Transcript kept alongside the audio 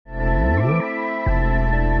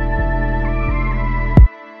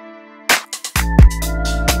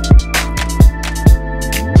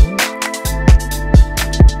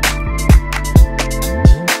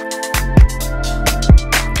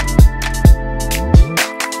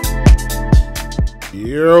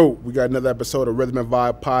Yo, we got another episode of Rhythm and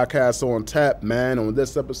Vibe Podcast on tap, man. On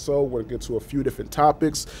this episode, we're going to get to a few different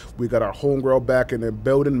topics. We got our homegirl back in the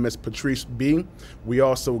building, Miss Patrice B. We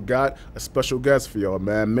also got a special guest for y'all,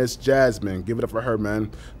 man, Miss Jasmine. Give it up for her, man.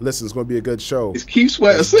 Listen, it's going to be a good show. It's Keith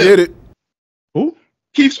Sweat. Let's get it. Who?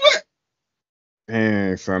 Keith Sweat.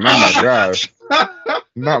 Dang, son, not my guy.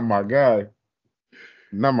 Not my guy.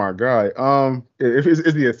 Not my guy.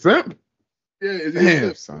 Is he a simp? Yeah, it's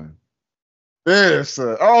Damn, son. Damn,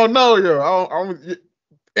 son. Oh no, yo.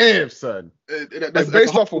 Damn, son. That's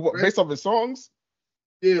based off of what? Based off his songs?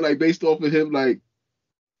 Yeah, like based off of him, like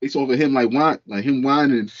him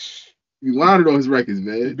whining. He whining on his records, He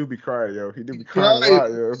man. do be crying, yo. He do be crying a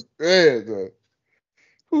lot, yo. Damn, son.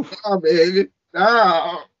 Nah, baby.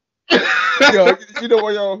 Nah. Yo, you know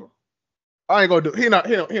what, yo? I ain't gonna do. He no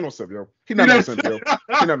simp, yo. He not no simp, yo.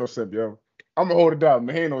 He not no simp, yo. I'm gonna hold it down,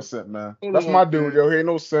 man. He ain't no simp, man. That's my dude, yo. He ain't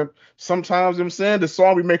no simp. Sometimes I'm saying the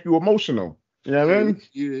song will make you emotional. You know what I mean?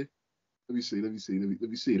 Yeah. Let me see. Though.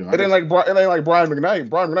 It ain't like Brian McKnight.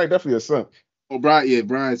 Brian McKnight definitely a simp. Oh, Brian. Yeah,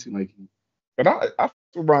 Brian's like. And I fuck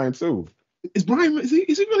with Brian too. Is Brian? Is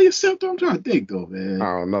he really a simp? Though? I'm trying to think though, man.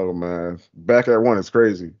 I don't know, man. Back at one is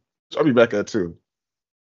crazy. I'll be back at two.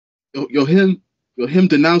 Yo, him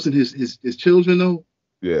denouncing his children though.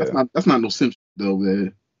 Yeah. That's not no simp though,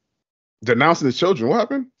 man. Denouncing his children. What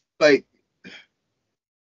happened? Like,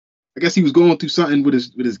 I guess he was going through something with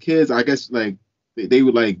his kids. I guess like they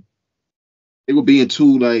were being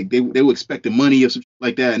too like they were expecting money or something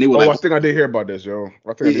like that, and they were I think I did hear about this, yo.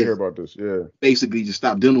 I did hear about this. Yeah. Basically, just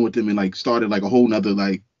stopped dealing with them and like started like a whole nother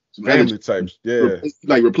like family types. Yeah.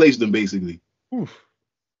 Like replaced them basically. Oof.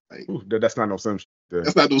 Like, that's not no simp.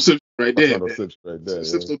 That's not no simp right there. That's not no simp right there.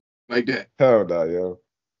 Simps don't like that. Hell no, yo.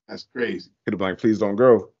 That's crazy. Could have been like, please don't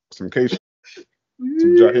go. Some case.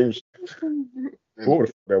 Some Jaheim. What the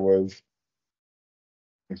fuck that was?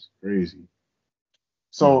 That's crazy.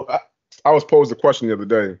 So I was posed a question the other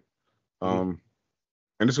day, and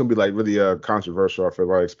this is gonna be like really controversial. I feel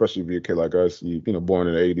like, especially if you're a kid like us, you know, born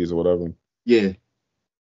in the '80s or whatever. Yeah.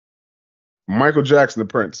 Michael Jackson, the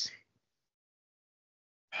Prince.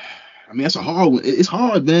 I mean, that's a hard one. It's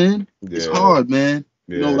hard, man. Yeah. It's hard, man.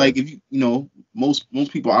 Yeah. You know, like if most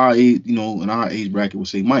people our age, in our age bracket would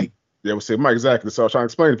say Mike. Yeah, would say Mike, exactly. So I was trying to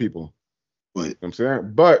explain to people. But you know what I'm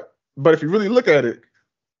saying, but if you really look at it,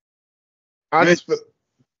 Prince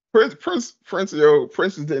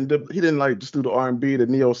didn't like just do the R&B, the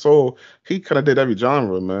neo soul. He kind of did every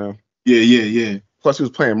genre, man. Yeah. Plus, he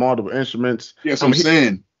was playing multiple instruments. Yeah, that's what I'm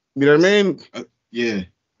saying. You know what I mean? Yeah.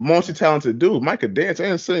 Multi-talented dude. Mike could dance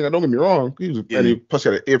and sing. Don't get me wrong. Plus he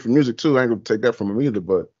had an ear for music too. I ain't gonna take that from him either.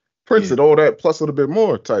 But Prince did all that plus a little bit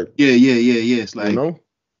more type. Yeah. It's like,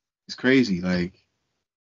 it's crazy. Like,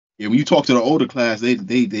 yeah, when you talk to the older class, they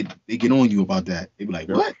get on you about that. They be like,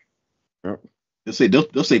 what? Yep.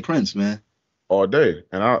 They'll say Prince, man. All day.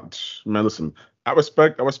 And listen, I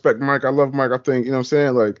respect Mike. I love Mike. I think, you know what I'm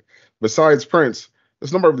saying? Like, besides Prince,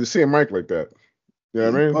 there's nobody really seeing Mike like that. You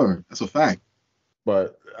know what I mean? That's a fact.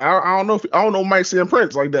 But I don't know Mike seeing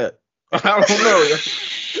Prince like that. I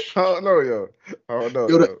don't know, yo. I don't know.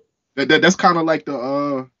 Yo, that's kind of like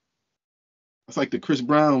that's like the Chris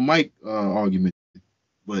Brown Mike argument.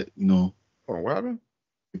 But Hold on, what happened?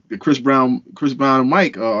 The Chris Brown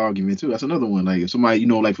Mike argument too. That's another one. Like if somebody,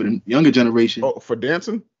 like for the younger generation. Oh, for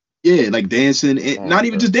dancing? Yeah, like dancing, and not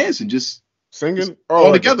even just dancing, just singing.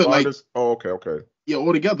 All together, like. Oh, okay. Yeah,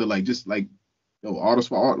 all together, like just like artist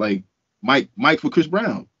for art, like Mike for Chris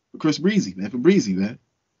Brown, for Chris Breezy, man, for Breezy, man.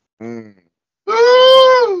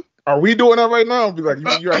 Are we doing that right now? Be like,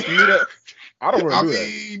 you asking me that? I don't want to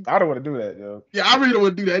do that. I don't want to do that, yo. Yeah, I really don't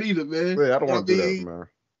want to do that either, man. Yeah, I don't want to do that, man.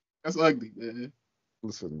 That's ugly, man.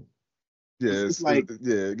 Listen, yeah, it's like,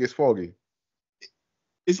 it gets foggy.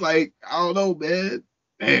 It's like, I don't know, man.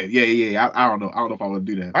 Yeah. I don't know. I don't know if I would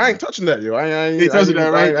do that. I ain't touching that, yo. I ain't touching that,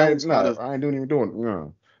 right? I ain't doing it.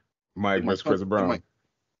 No. Mike versus Chris Brown.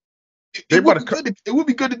 It would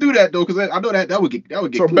be good to do that though, because I know that would get. So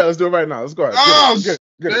let's do it right now. Let's go ahead.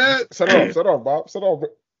 Get it. Set it off, Bob. Set off.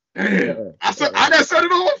 Damn. I gotta set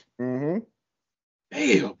it off. Mm-hmm.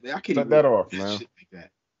 Damn, man, I can't set that off, man. Shit like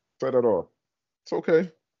that. Set that off. It's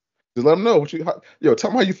okay. Just let them know tell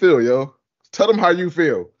them how you feel, yo. Tell them how you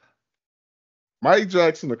feel. Mike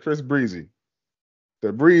Jackson or Chris Breezy?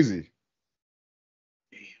 The Breezy.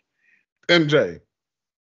 MJ.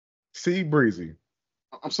 C Breezy.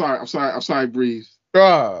 I'm sorry, Breeze.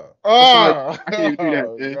 I can't even do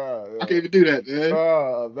that, man. I can't even do that,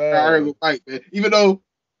 man. Man. I heard Mike, man. Even though,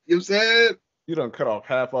 you know what I'm saying? You done cut off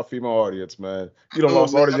half our female audience, man. You done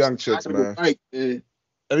lost all the young chicks, man. Mike, man.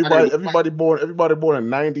 Everybody born in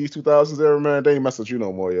 '90s, 2000s era, man. They ain't mess with you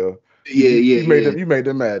no more, yo. Yeah. You made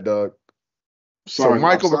them mad, dog. Sorry, so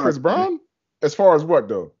Mike over Chris Brown? As far as what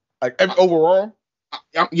though? Like overall?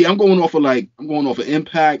 I'm going off of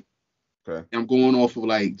impact. Okay. I'm going off of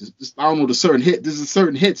like just I don't know the certain hit. There's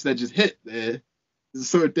certain hits that just hit, man. There's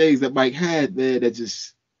certain things that Mike had, man, that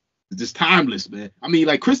just timeless, man. I mean,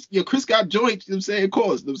 like Chris got joints, you know what I'm saying? Of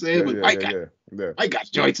course, you know what I'm saying? But Mike got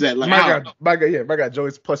joints that like Mike got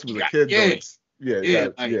joints plus he was a kid joints. Yeah.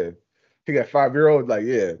 He got 5-year-old, like,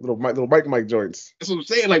 little Mike joints. That's what I'm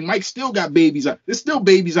saying. Like Mike still got babies. There's still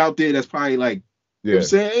babies out there that's probably like, you know what I'm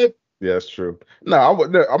saying? Yeah, that's true. No,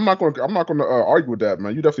 I'm not gonna argue with that,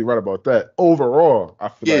 man. You're definitely right about that. Overall, I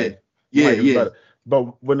feel like Mike is better.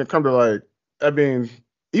 But when it comes to like, I mean,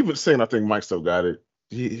 even singing, I think Mike still got it.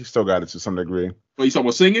 He still got it to some degree. But you talking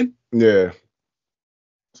about singing? Yeah.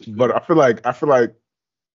 But I feel like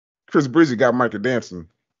Chris Breezy got Mike dancing.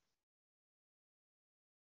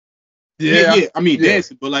 Yeah. I mean,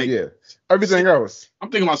 dancing, but like everything else.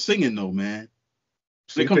 I'm thinking about singing though, man.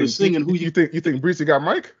 So when it comes to singing, you think Breezy got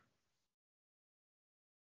Mike?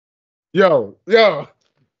 Yo.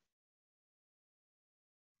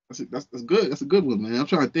 That's good. That's a good one, man. I'm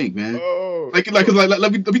trying to think, man. Like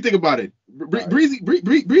let me think about it. Breezy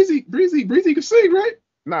can sing, right?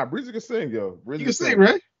 Nah, Breezy can sing, yo. He can sing,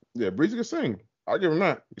 right? Yeah, Breezy can sing. I'll give him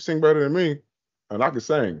that. He sing better than me, and I can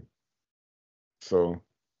sing. So,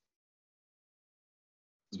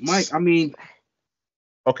 Mike, I mean,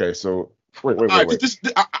 okay. So wait.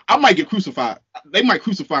 I might get crucified. They might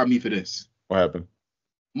crucify me for this. What happened?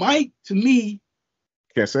 Mike, to me,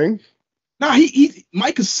 can't sing. Nah,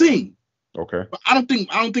 Mike can sing. Okay. But I don't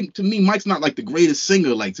think to me Mike's not like the greatest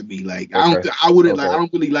singer. Like to me, like I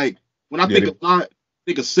don't really like when I think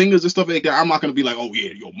of singers and stuff like that. I'm not gonna be like, oh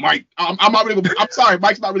yeah, yo, Mike. I'm not really gonna, I'm sorry,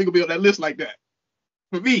 Mike's not really gonna be on that list like that.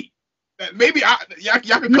 For me, maybe y'all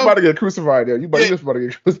can come. You about to get crucified there. You just about to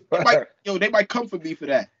get crucified. They might come for me for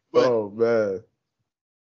that. But, oh man.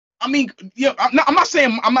 I mean, I'm not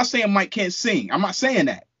saying Mike can't sing. I'm not saying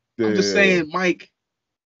that. I'm just saying Mike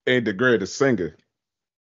ain't the greatest singer.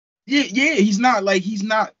 Yeah, he's not.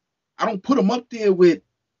 I don't put him up there with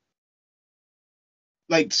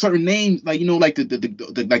like certain names, like like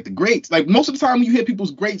the greats. Like most of the time when you hear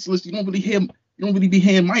people's greats list, you don't really be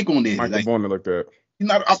hearing Mike on there. Mike on like that. He's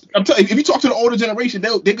not. I'm telling you, if you talk to the older generation,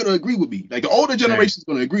 they're gonna agree with me. Like the older generation is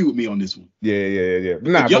gonna agree with me on this one. Yeah.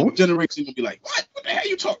 The younger generation gonna be like, what? What the hell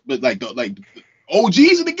you talking? But like the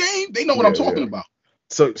OGs in the game, they know what I'm talking about.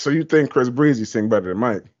 So you think Chris Breezy sing better than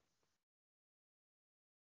Mike?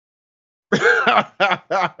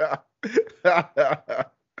 I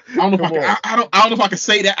don't know if I can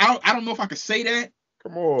say that. I don't know if I can say that.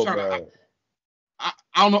 Come on, man. I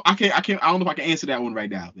don't know. I don't know if I can answer that one right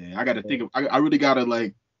now, man. I gotta think of. I really gotta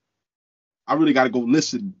go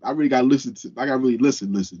listen. I gotta really listen.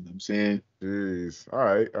 You know what I'm saying. Jeez.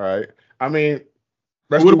 All right. I mean,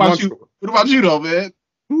 what about you? What about you though, man?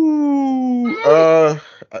 Ooh.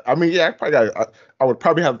 I mean, yeah. I would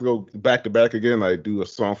probably have to go back to back again. Like do a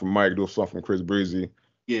song from Mike, do a song from Chris Breezy.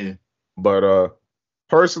 Yeah. But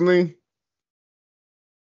personally.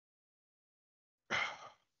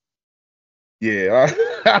 Yeah,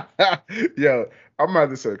 yo, I'm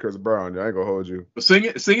about to say Chris Brown. I ain't gonna hold you. But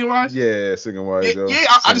singing wise? Yeah, singing wise. Yeah,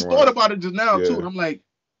 I just thought about it just now too. And I'm like,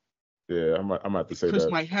 yeah, I'm about to say Chris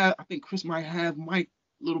that. I think Chris might have Mike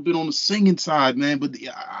a little bit on the singing side, man. But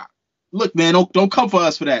look, man, don't come for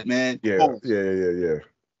us for that, man. Yeah.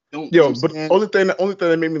 Don't, Yo, but the only thing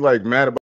that made me like mad about